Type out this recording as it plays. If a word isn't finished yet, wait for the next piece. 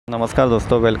नमस्कार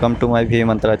दोस्तों, welcome to my we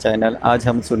Mantra channel. आज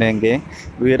हम सुनेंगे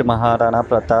वीर महाराणा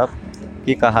प्रताप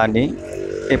की कहानी,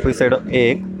 एपिसोड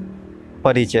 1,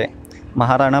 परिचय।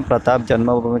 महाराणा प्रताप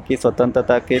जन्मभूमि की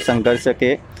स्वतंत्रता के संघर्ष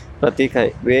के प्रतीक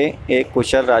है। वे एक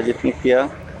कुशल राजनीतिज्ञ,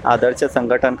 आदर्श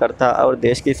संगठनकर्ता और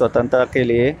देश की स्वतंत्रता के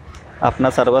लिए अपना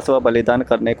सर्वस्व बलिदान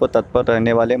करने को तत्पर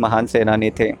रहने वाले महान सेनानी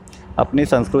थे। अपनी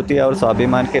संस्कृति और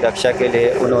स्वाभिमान की रक्षा के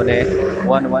लिए उन्होंने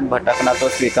वन भटकना तो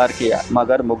स्वीकार किया,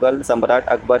 मगर मुगल सम्राट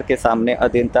अकबर के सामने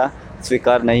अधीनता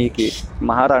स्वीकार नहीं की।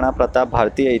 महाराणा प्रताप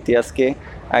भारतीय इतिहास के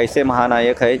ऐसे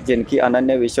महानायक हैं जिनकी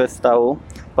अनन्य विशेषताओं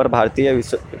पर भारतीय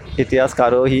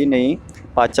इतिहासकारों ही नहीं,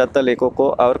 पाश्चात्य लेखकों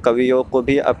और कवियों को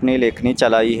भी अपनी लेखनी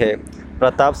चलाई है।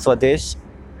 प्रताप स्वदेश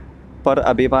पर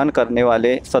अभिमान करने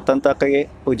वाले, स्वतंत्रता के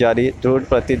पुजारी, दृढ़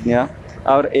प्रतिज्ञा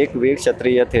और एक वीर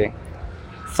क्षत्रिय थे।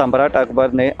 सम्राट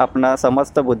अकबर ने अपना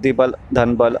समस्त बुद्धिबल,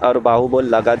 धनबल और बाहुबल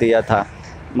लगा दिया था,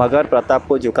 मगर प्रताप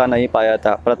को झुका नहीं पाया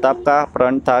था। प्रताप का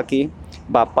प्रण था कि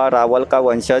बापा रावल का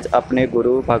वंशज अपने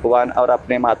गुरु, भगवान और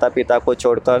अपने माता पिता को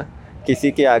छोड़कर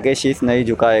किसी के आगे शीश नहीं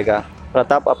झुकाएगा।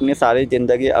 प्रताप अपनी सारी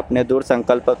जिंदगी अपने दृढ़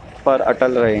संकल्प पर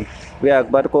अटल रहे। वे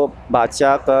अकबर को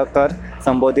बादशाह कहकर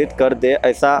संबोधित कर दे,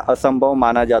 ऐसा असंभव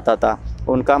माना जाता था।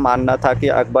 उनका मानना था कि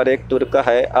अकबर एक तुर्क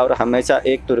है और हमेशा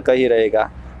एक तुर्क ही रहेगा।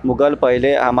 मुग़ल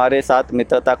पहले हमारे साथ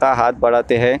मित्रता का हाथ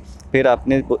बढ़ाते हैं, फिर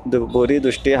अपनी बुरी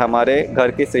दृष्टि हमारे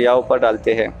घर की स्त्रियों पर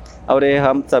डालते हैं, और ये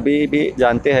हम सभी भी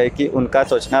जानते हैं कि उनका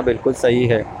सोचना बिल्कुल सही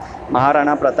है।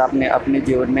 महाराणा प्रताप ने अपने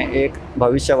जीवन में एक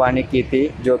भविष्यवाणी की थी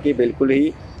जो कि बिल्कुल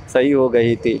ही सही हो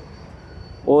गई थी।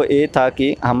 वो ये था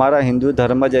कि हमारा हिंदू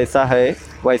धर्म जैसा है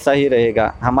वैसा ही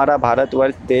रहेगा, हमारा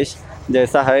भारतवर्ष देश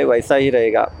जैसा है वैसा ही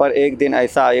रहेगा, पर एक दिन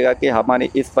ऐसा आएगा कि हमारी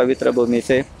इस पवित्र भूमि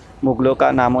से मुग़लों का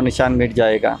नामो निशान मिट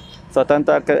जाएगा।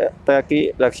 स्वतंत्रता की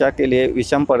रक्षा के लिए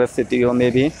विषम परिस्थितियों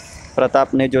में भी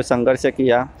प्रताप ने जो संघर्ष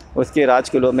किया, उसकी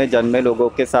राजकिलों में जन्मे लोगों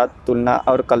के साथ तुलना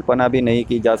और कल्पना भी नहीं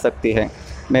की जा सकती है।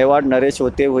 मेवाड़ नरेश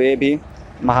होते हुए भी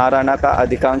महाराणा का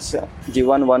अधिकांश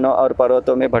जीवन वनों और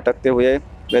पर्वतों में भटकते हुए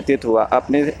व्यतीत हुआ।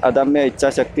 अपनी अदम्य इच्छा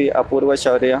शक्ति, अपूर्व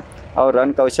शौर्य और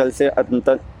रण कौशल से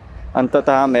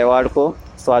अंततः मेवाड़ को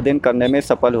स्वाधीन करने में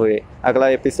सफल हुए। अगला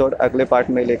एपिसोड अगले पार्ट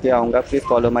में लेके आऊँगा। Please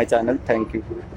follow my channel. Thank you.